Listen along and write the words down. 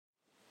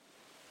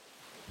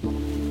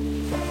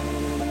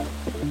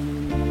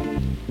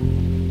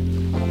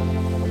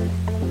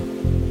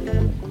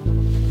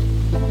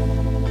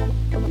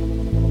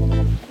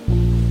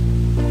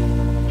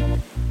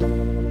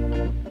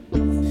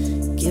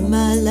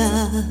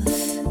love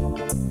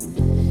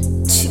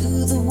to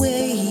the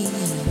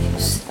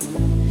waves.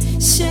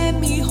 Send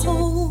me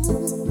home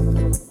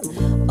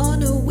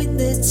on a wind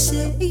that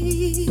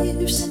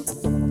saves.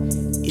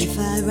 If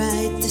I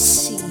ride the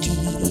sea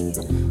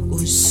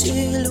or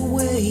sail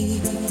away,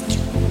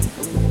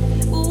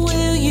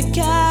 will you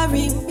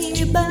carry me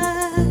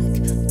back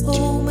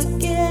home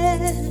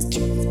again?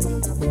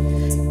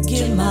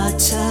 Give my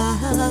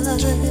time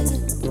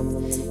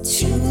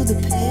to the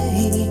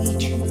pain.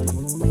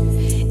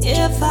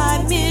 If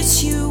I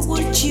miss you,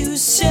 would you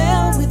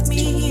sail with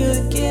me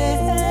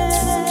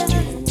again?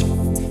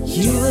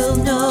 You will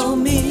know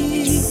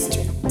me,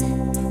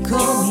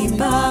 call me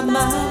by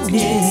my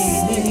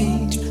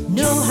name.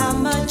 Know how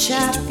much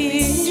I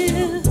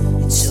feel,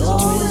 it's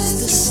always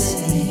the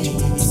same.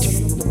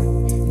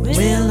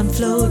 Well, I'm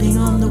floating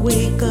on the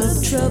wake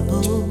of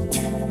trouble.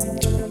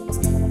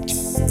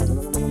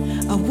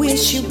 I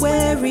wish you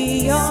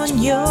wary on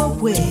your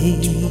way.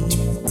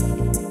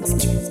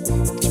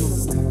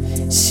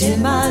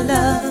 Send my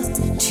love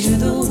to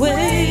the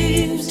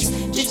waves,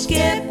 just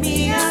get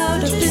me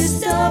out of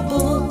this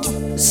double.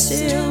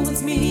 Sail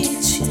with me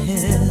to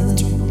hell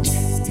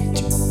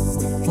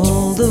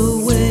all the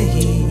way.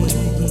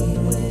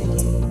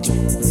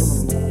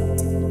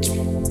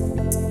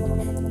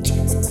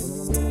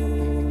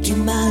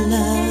 Give my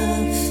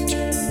love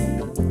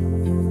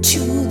to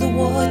the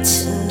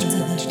water.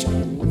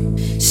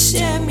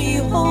 Send me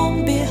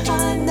home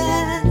behind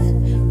that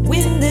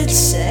wind that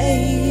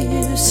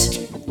saves.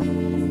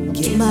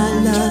 Give my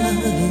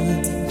love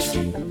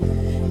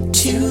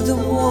to the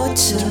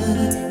water,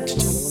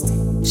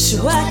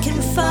 so I can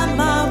find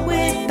my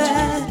way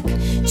back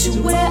to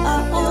where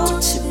I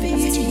ought to be.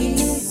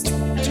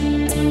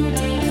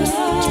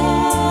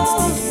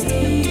 Call me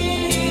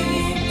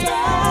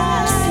by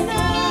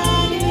my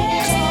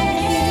name.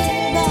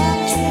 Call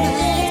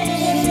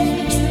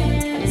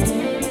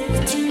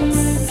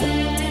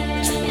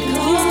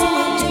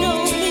know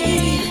me.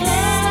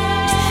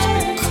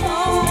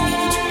 Call me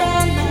by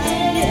my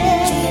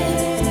name.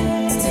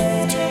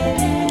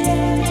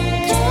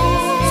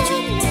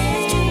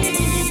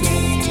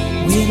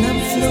 When I'm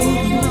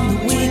floating on the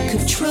wake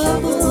of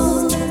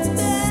trouble,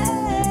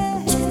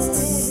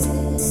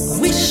 I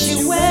wish you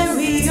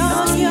wary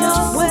on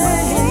your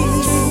way.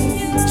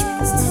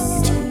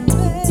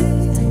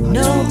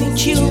 Know that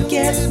you'll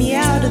get me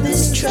out of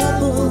this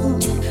trouble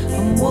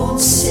and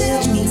won't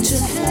sell me to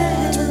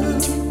hell,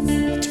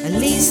 at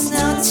least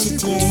not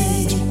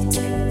today.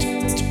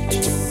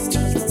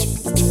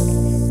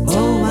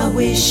 Oh, I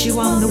wish you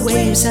on the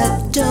waves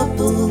at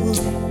double.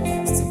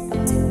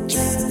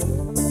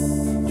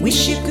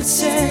 Wish you could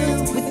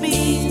sail with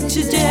me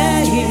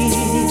today,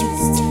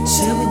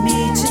 sail with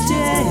me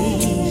today.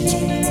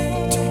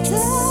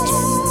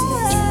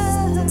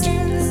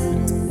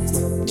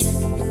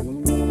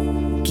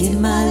 Give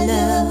my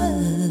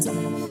love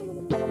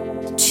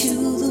to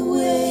the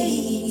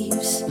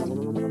waves.